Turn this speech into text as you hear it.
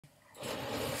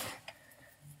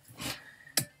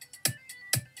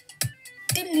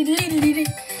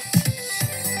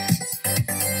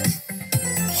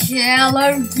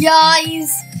Hello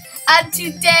guys, and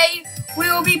today we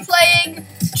will be playing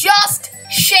Just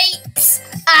Shapes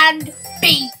and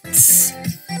Beats.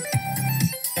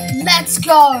 Let's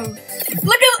go.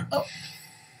 Look at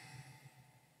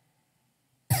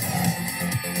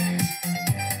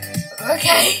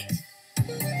Okay.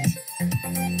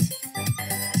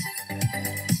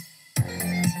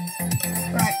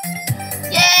 Right.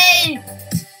 Yay!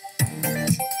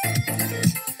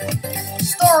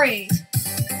 Story.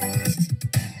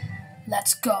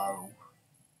 Let's go.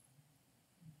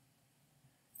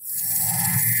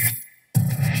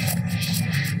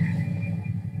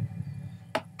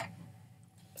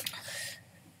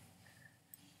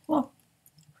 Well,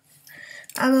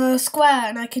 I'm a square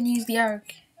and I can use the arrow.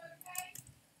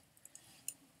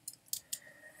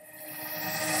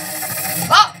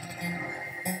 Oh!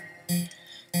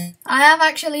 I have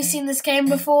actually seen this game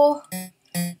before.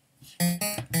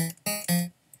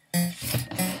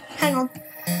 Hang on.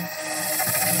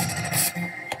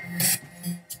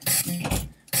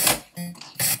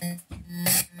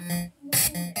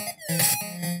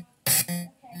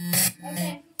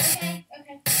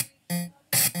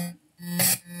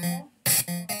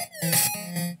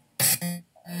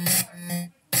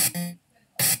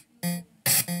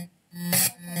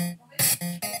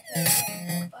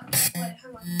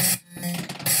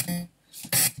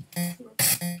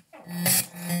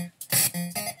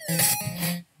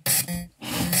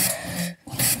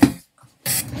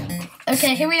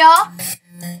 Okay, here we are.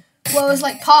 Well, it's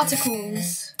like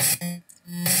particles.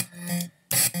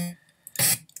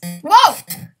 Whoa!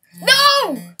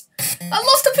 No! I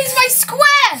lost a piece of my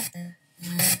square!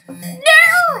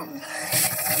 No!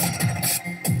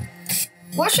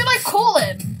 What should I call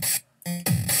him?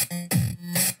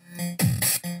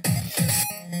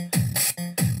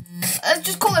 Let's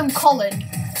just call him Colin.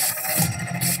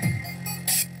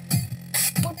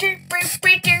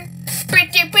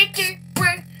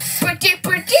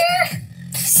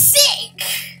 Sick!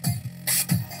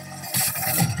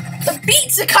 The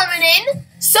beats are coming in,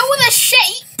 so are the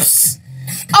shapes!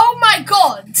 Oh my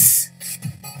god!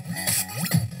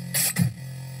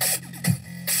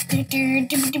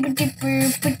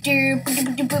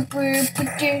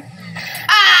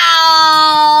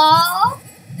 Ah!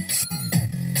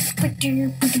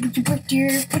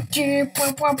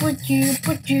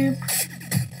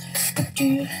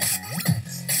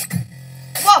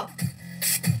 Whoa!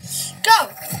 Go!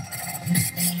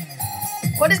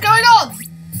 What is going on?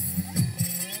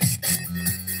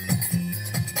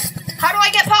 How do I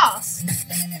get past?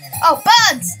 Oh,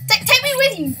 birds! Take me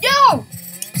with you! Yo!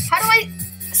 How do I...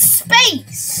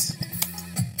 Space!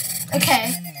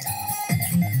 Okay.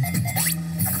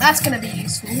 That's gonna be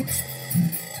useful.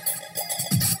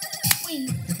 Wee.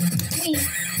 Wee.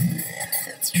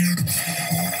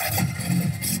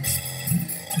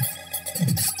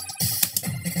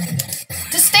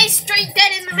 Just stay straight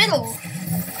dead in the middle.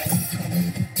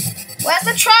 Where's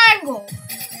the triangle?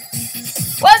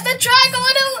 Where's the triangle?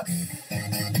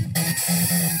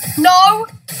 No! No!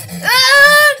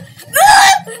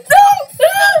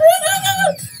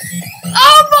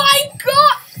 Oh my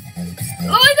god!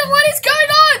 What is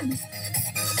going on?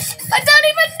 I don't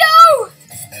even know!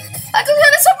 I don't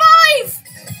want to survive!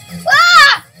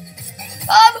 Ah!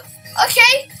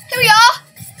 Okay, here we are.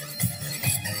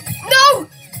 No!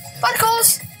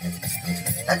 Particles!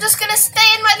 I'm just gonna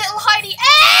stay in my little hidey.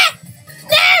 Ah!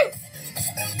 No!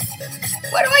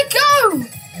 Where do I go?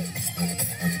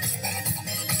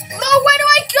 No, where do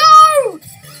I go?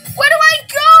 Where do I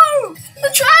go? The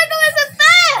triangle isn't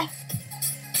there!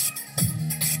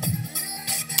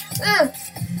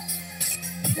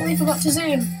 I forgot to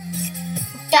zoom.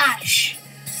 Dash.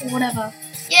 Or whatever.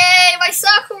 Yay, my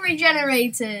circle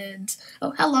regenerated.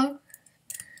 Oh, hello.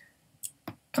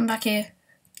 Come back here.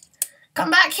 Come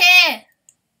back here.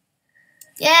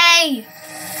 Yay.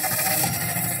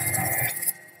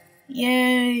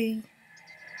 Yay.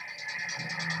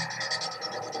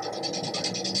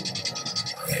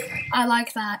 I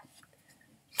like that.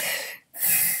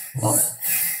 Oh.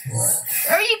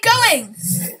 Where are you going?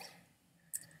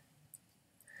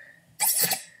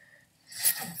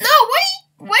 No,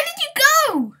 where did you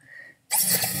go?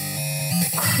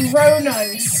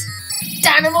 Kronos,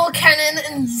 Danimal Cannon,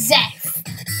 and Zeph.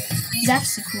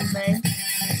 Zeph's a cool name.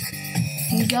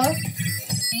 Can we go?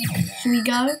 Should we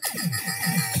go?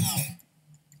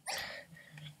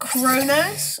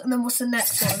 Kronos, and then what's the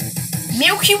next one?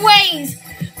 Milky Ways.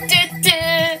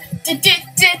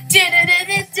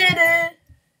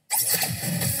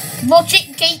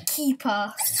 Logic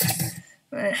Gatekeeper.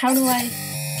 Right, how do I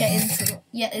get into it?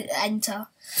 Yeah, enter.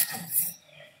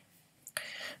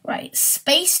 Right,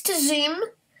 space to zoom,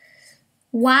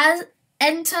 was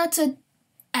enter to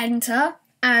enter,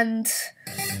 and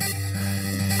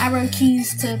arrow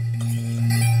keys to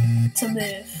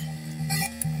move.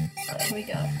 Right, here we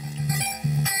go.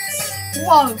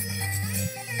 Whoa.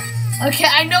 Okay,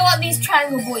 I know what these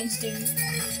triangle boys do.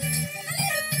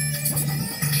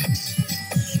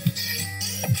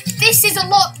 This is a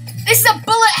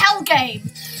bullet hell game.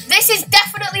 This is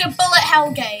definitely a bullet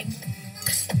hell game.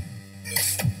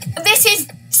 This is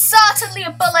certainly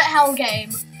a bullet hell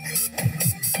game.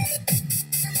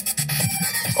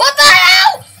 What the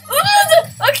hell?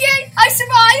 Okay, I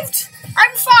survived.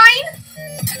 I'm fine.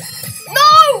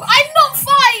 No, I'm not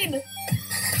fine.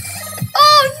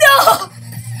 Oh no!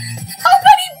 How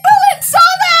many bullets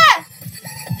are there?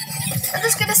 I'm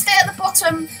just gonna stay at the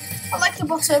bottom. I like the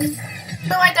bottom.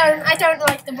 No, I don't. I don't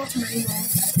like the bottom anymore.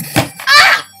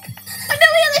 Ah! I'm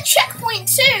nearly at the checkpoint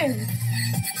too.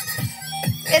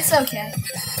 It's okay.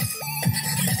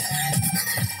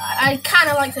 I kind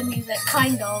of like the music,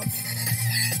 kind of.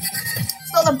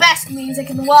 It's not the best music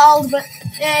in the world, but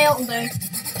yeah, it'll do.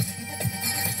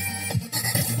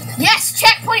 Yes,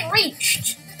 checkpoint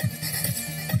reached.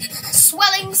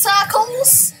 Swelling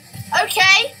circles.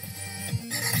 Okay.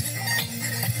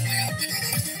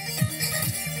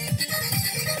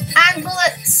 And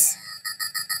bullets.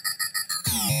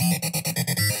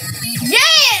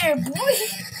 Yeah, boy.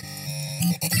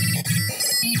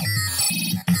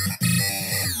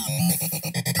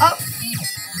 Oh,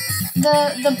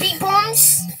 the beat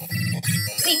bombs.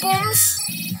 Beat bombs.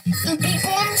 The beat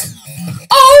bombs.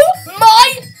 Oh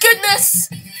my goodness.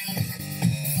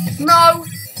 No.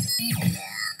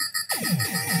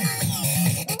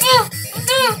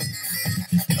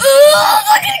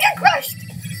 I'm gonna get crushed.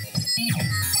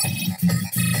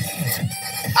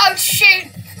 Oh shoot.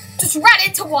 Just ran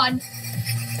into one.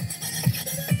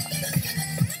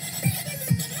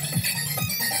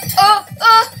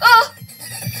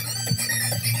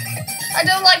 I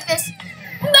don't like this.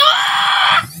 No!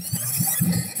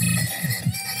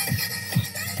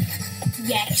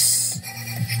 Yes.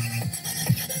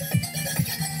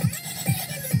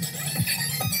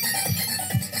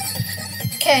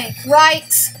 Okay,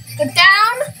 right. Go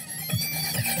down.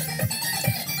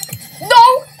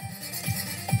 No!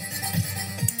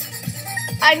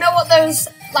 I know what those,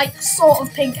 like, sort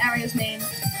of pink areas mean.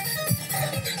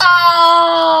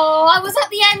 Oh, I was at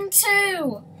the end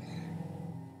too.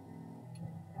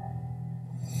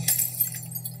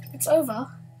 It's over.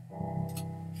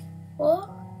 What?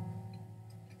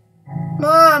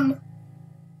 Mom.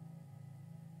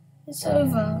 It's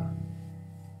over.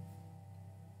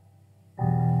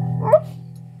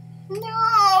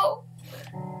 No.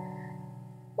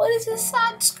 What is this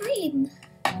sad screen?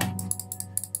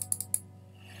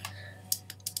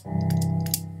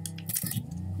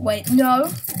 Wait, no.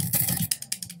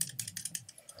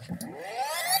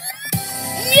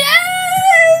 Yes!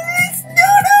 It's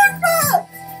not over!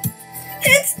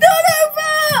 It's not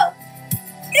over!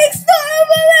 It's not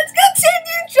over! Let's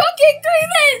continue jogging through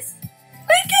this!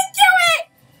 We can do it!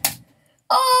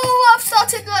 Oh, I've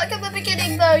started like at the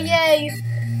beginning though, yay!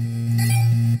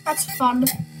 That's fun.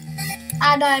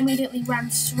 And I immediately ran.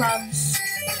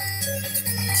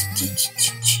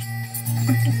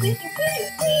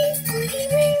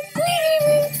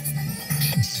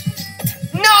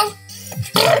 No!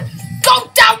 Go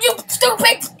down, you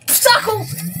stupid suckle!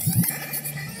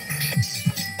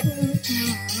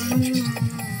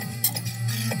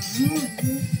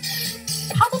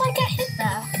 How did I get hit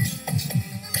there?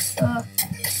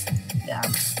 Yeah.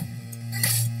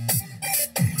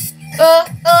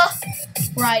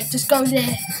 Right, just go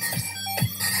there.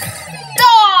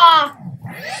 Ah!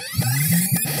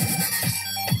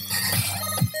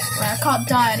 Right, I can't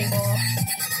die anymore.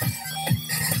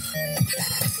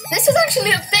 This is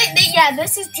actually a thing. Yeah,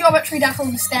 this is Geometry Dash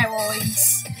on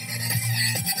steroids.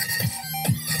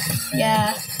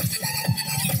 Yeah.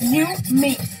 You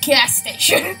meet gas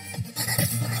station.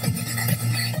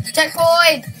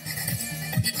 Checkpoint.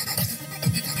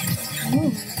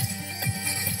 Ooh.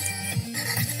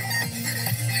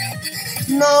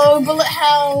 No, bullet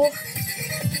hell.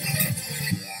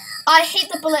 I hate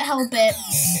the bullet hell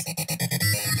bits.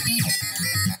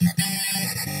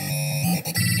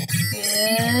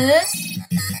 Yes.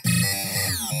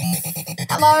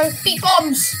 Hello, beat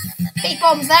bombs. Beat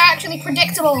bombs, they're actually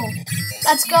predictable.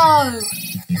 Let's go.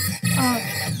 Oh.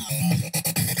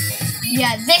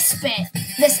 Yeah, this bit.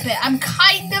 I'm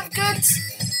kind of good.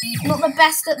 Not the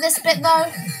best at this bit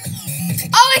though.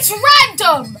 Oh, it's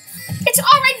random. It's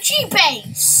RNG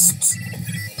based.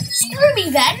 Screw me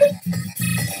then.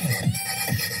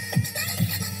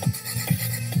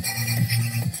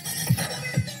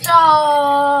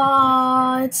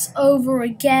 Oh, it's over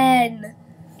again.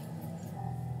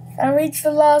 I reached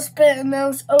the last bit and now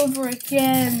it's over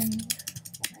again.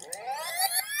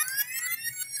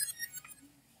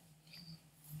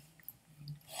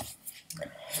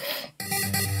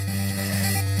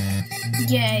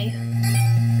 Yay.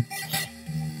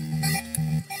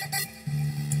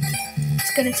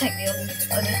 It's gonna take me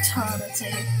an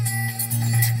eternity.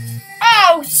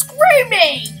 Oh, screw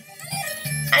me!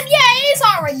 And yeah, it is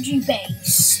RNG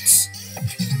based.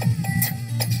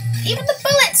 Even the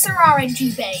bullets are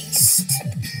RNG based.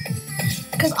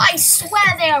 Because I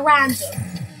swear they are random.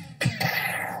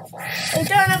 They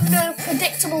don't have no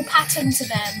predictable pattern to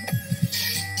them.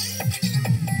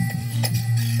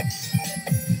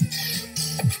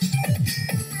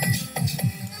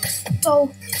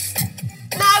 Doll.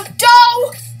 No,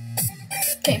 doll!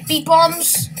 Okay, beat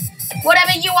bombs.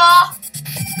 Whatever you are.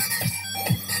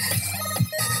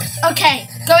 Okay,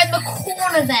 go in the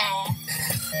corner there.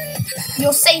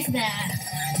 You're safe there.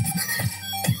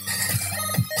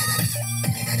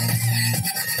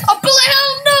 Oh, bullet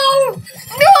hell, no!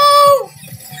 No!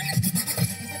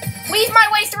 Weave my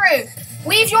way through.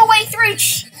 Weave your way through.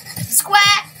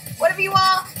 Square, whatever you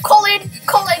are. Colin,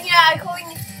 yeah,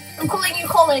 I'm calling you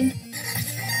Colin.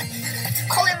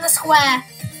 Colin the square.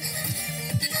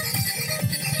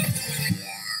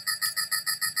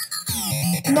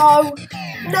 No.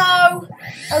 No!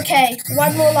 Okay,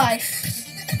 one more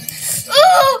life.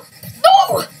 Oh!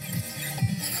 No!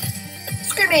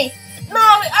 Screw me. No,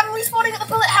 I'm respawning at the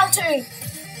bullet hell too.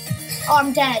 Oh,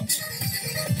 I'm dead.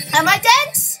 Am I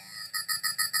dead?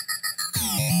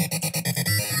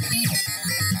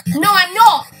 No, I'm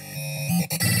not.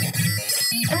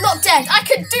 I'm not dead. I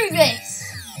can do this.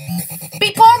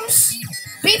 Beat bombs.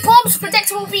 Beat bombs.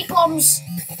 Predictable beat bombs.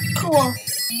 Cool.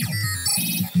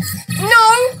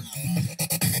 No!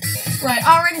 Right,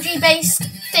 RNG based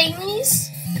things.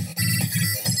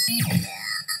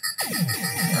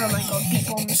 Oh my god, beat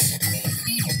bombs.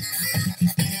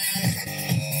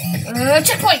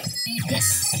 Checkpoint!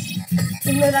 Yes!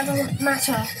 Even though that doesn't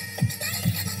matter.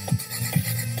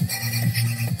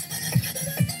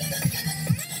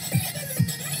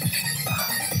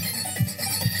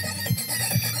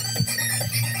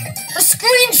 The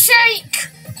screen shake!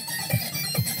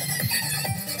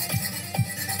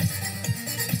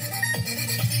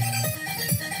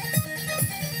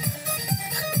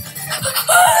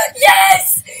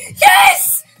 Yes!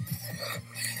 Yes!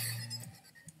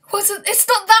 It's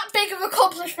not that big of an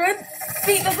accomplishment.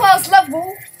 Beat the first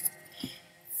level.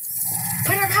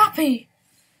 But I'm happy.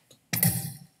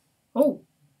 Oh.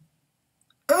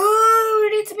 Oh,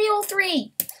 we need to be all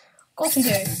three. Of course we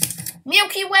do.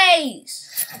 Milky Ways.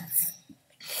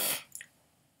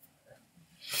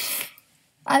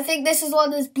 I think this is one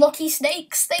of those blocky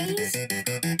snakes thingies.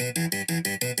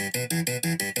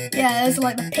 Yeah, there's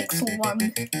like the pixel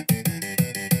one.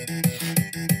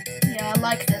 Yeah, I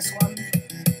like this one.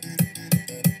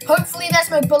 Hopefully there's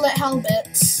no bullet hell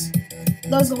bits.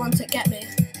 Those are the ones that get me.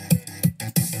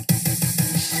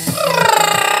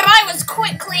 I was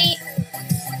quickly...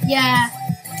 Yeah.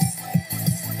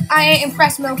 I ain't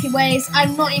impressed, Milky Ways.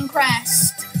 I'm not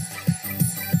impressed.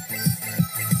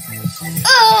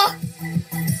 Ugh!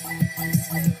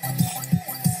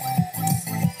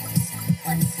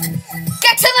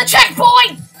 Get to the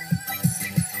checkpoint!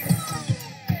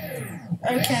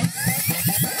 Okay.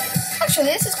 Actually,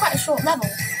 this is quite a short level.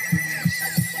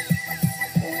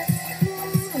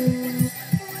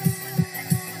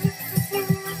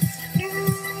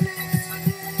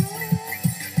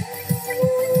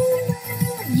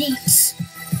 Yeet.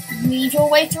 Weave your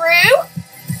way through.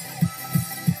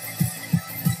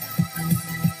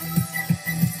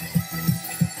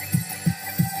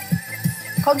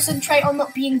 Concentrate on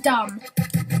not being dumb.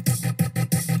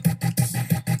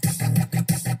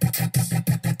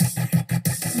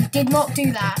 You did not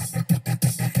do that.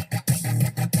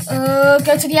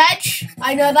 Go to the edge.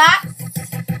 I know that.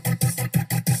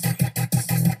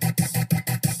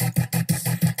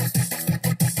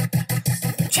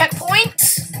 Checkpoint.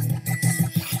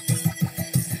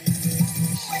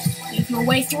 Weave your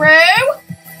way through.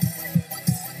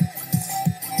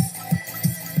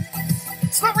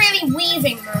 It's not really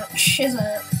weaving much, is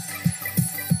it?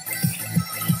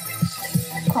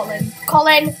 Colin,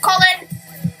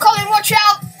 watch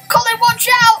out! Colin, watch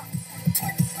out!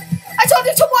 I told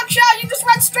you to watch out, you just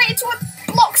ran straight into a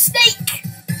block snake!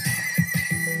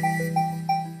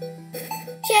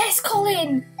 Yes,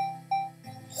 Colin!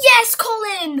 Yes,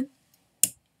 Colin!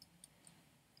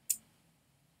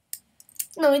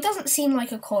 No, he doesn't seem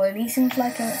like a Colin, he seems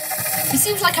like a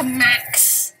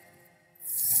Max.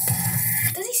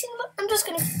 Does he seem like... I'm just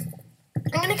gonna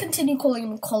continue calling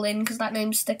him Colin because that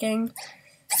name's sticking.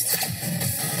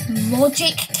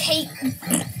 Logic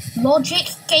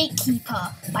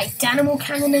Gatekeeper by Danimal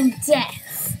Cannon and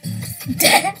Death.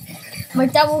 My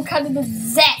Danimal Cannon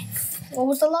and Death. What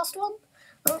was the last one?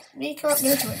 Oh, you can't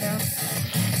go to it now.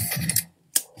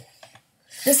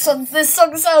 This song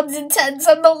sounds intense.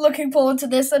 I'm not looking forward to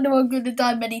this. I know I'm going to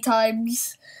die many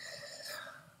times.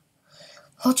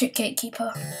 Logic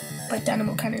Gatekeeper by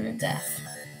Danimal Cannon and Death.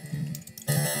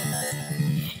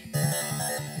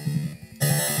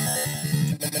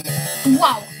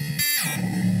 Wow.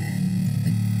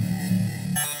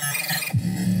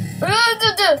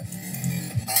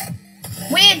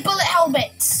 Weird bullet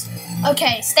helmets.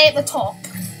 Okay, stay at the top.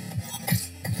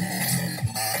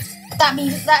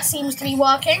 That seems to be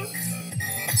working.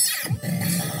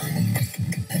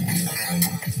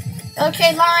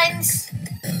 Okay, lines.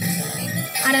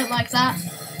 I don't like that.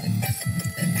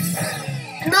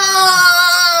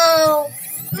 No!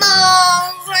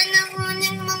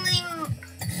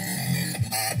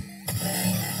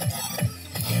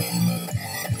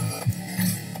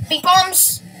 Big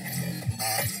bombs.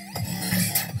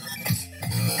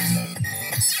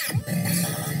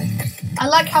 I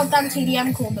like how Dan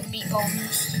TDM called them beat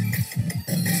bombs.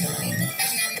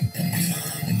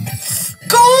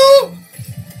 Go!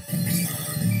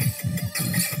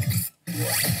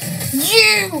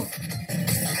 You!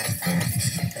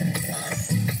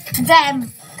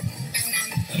 Them.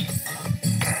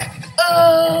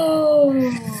 Oh!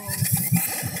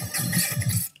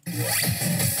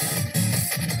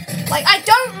 Like, I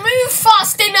don't move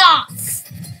fast enough!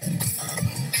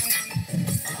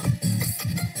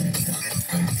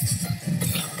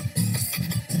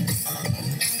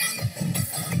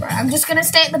 Right, I'm just gonna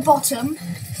stay at the bottom.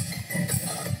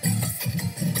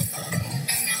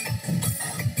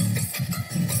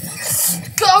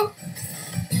 Go!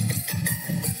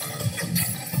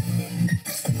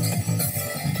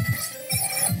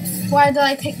 Why did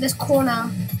I pick this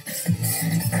corner?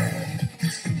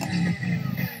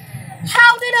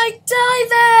 How did I die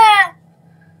there?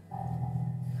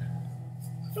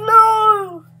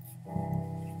 No!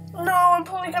 No, I'm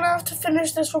probably gonna have to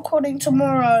finish this recording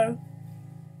tomorrow.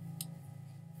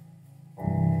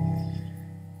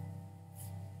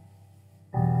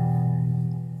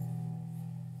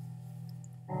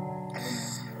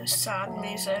 Sad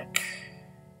music.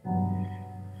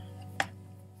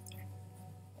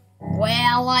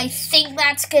 Well, I think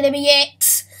that's gonna be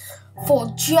it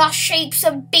for Just Shapes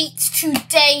and Beats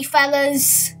today,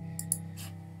 fellas.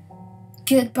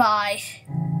 Goodbye.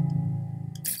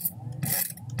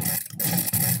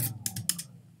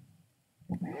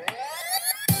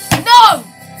 No!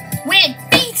 We're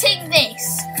beating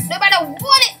this, no matter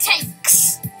what it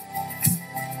takes.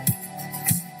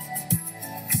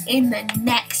 In the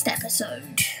next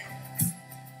episode.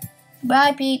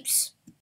 Bye, peeps.